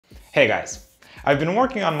Hey guys! I've been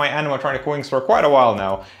working on my animatronic wings for quite a while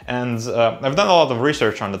now, and I've done a lot of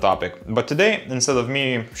research on the topic. But today, instead of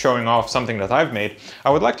me showing off something that I've made,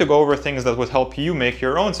 I would like to go over things that would help you make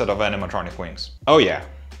your own set of animatronic wings. Oh yeah,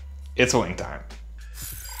 it's wing time.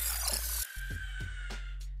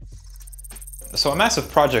 So a massive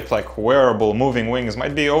project like wearable moving wings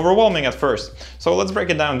might be overwhelming at first, so let's break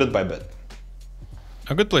it down bit by bit.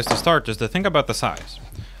 A good place to start is to think about the size.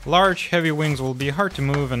 Large, heavy wings will be hard to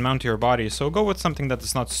move and mount to your body, so go with something that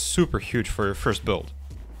is not super huge for your first build.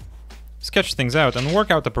 Sketch things out and work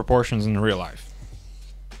out the proportions in real life.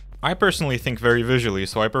 I personally think very visually,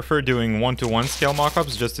 so I prefer doing 1:1 scale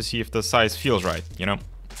mockups just to see if the size feels right, you know?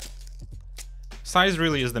 Size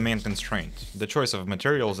really is the main constraint. The choice of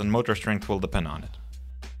materials and motor strength will depend on it.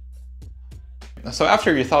 So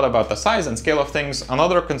after you thought about the size and scale of things,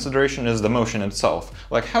 another consideration is the motion itself.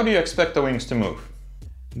 Like, how do you expect the wings to move?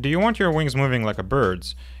 Do you want your wings moving like a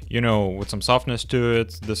bird's, you know, with some softness to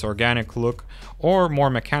it, this organic look, or more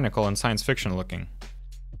mechanical and science fiction looking?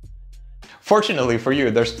 Fortunately for you,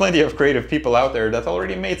 there's plenty of creative people out there that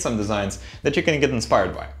already made some designs that you can get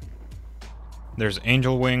inspired by. There's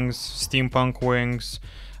angel wings, steampunk wings,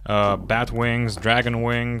 bat wings, dragon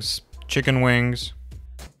wings, chicken wings.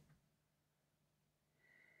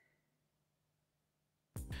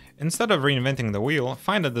 Instead of reinventing the wheel,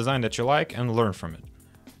 find a design that you like and learn from it.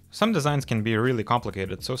 Some designs can be really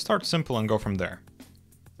complicated, so start simple and go from there.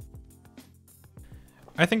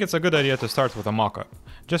 I think it's a good idea to start with a mock-up,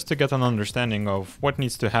 just to get an understanding of what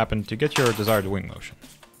needs to happen to get your desired wing motion.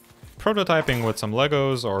 Prototyping with some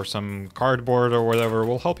Legos or some cardboard or whatever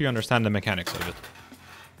will help you understand the mechanics of it.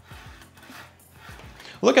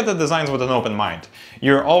 Look at the designs with an open mind.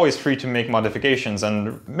 You're always free to make modifications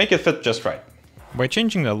and make it fit just right. By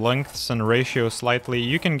changing the lengths and ratios slightly,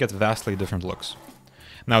 you can get vastly different looks.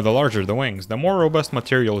 Now, the larger the wings, the more robust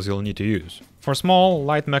materials you'll need to use. For small,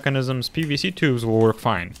 light mechanisms, PVC tubes will work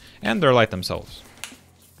fine, and they're light themselves.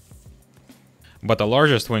 But the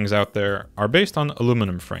largest wings out there are based on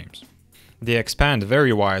aluminum frames. They expand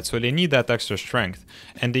very wide, so they need that extra strength,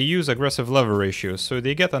 and they use aggressive lever ratios, so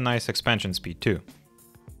they get a nice expansion speed too.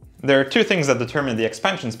 There are two things that determine the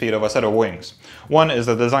expansion speed of a set of wings. One is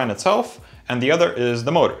the design itself, and the other is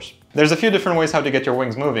the motors. There's a few different ways how to get your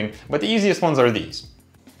wings moving, but the easiest ones are these.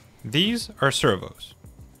 These are servos.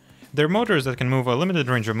 They're motors that can move a limited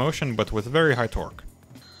range of motion, but with very high torque.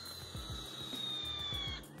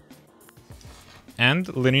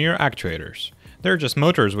 And linear actuators. They're just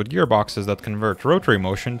motors with gearboxes that convert rotary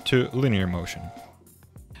motion to linear motion.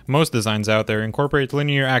 Most designs out there incorporate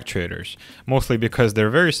linear actuators, mostly because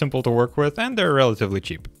they're very simple to work with and they're relatively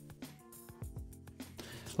cheap.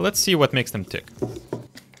 Let's see what makes them tick.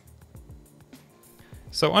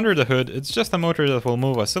 So under the hood, it's just a motor that will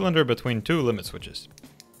move a cylinder between two limit switches.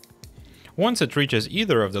 Once it reaches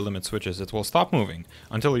either of the limit switches, it will stop moving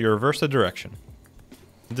until you reverse the direction.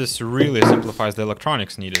 This really simplifies the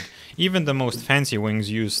electronics needed. Even the most fancy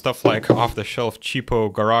wings use stuff like off-the-shelf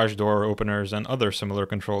cheapo garage door openers and other similar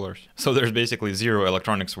controllers. So there's basically zero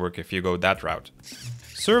electronics work if you go that route.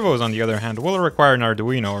 Servos, on the other hand, will require an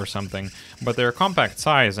Arduino or something, but their compact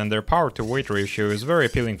size and their power-to-weight ratio is very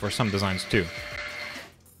appealing for some designs too.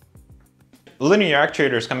 Linear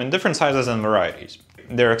actuators come in different sizes and varieties.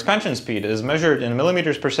 Their expansion speed is measured in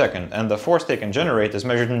millimeters per second, and the force they can generate is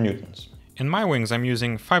measured in newtons. In my wings, I'm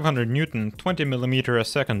using 500 Newton, 20 mm a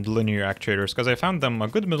second linear actuators because I found them a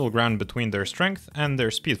good middle ground between their strength and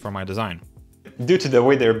their speed for my design. Due to the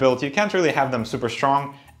way they're built, you can't really have them super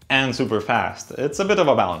strong and super fast. It's a bit of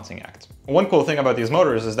a balancing act. One cool thing about these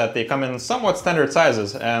motors is that they come in somewhat standard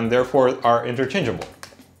sizes and therefore are interchangeable.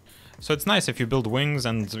 So it's nice if you build wings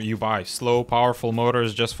and you buy slow, powerful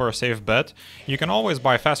motors just for a safe bet. You can always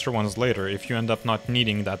buy faster ones later if you end up not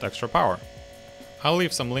needing that extra power. I'll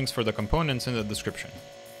leave some links for the components in the description.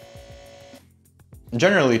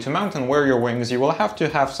 Generally, to mount and wear your wings, you will have to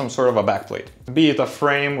have some sort of a backplate. Be it a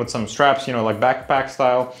frame with some straps, you know, like backpack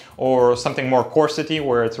style, or something more corsety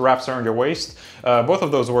where it wraps around your waist. Both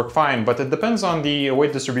of those work fine, but it depends on the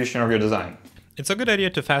weight distribution of your design. It's a good idea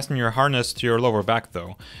to fasten your harness to your lower back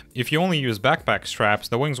though. If you only use backpack straps,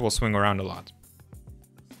 the wings will swing around a lot.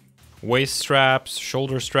 Waist straps,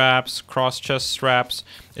 shoulder straps, cross-chest straps.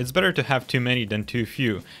 It's better to have too many than too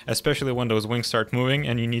few, especially when those wings start moving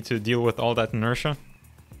and you need to deal with all that inertia.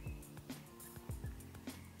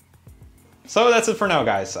 So that's it for now,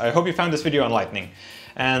 guys. I hope you found this video enlightening.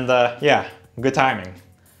 And yeah, good timing.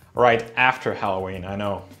 Right after Halloween, I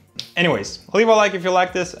know. Anyways, leave a like if you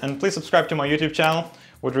like this, and please subscribe to my YouTube channel.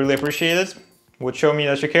 Would really appreciate it. Would show me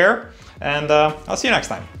that you care. And I'll see you next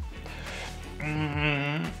time.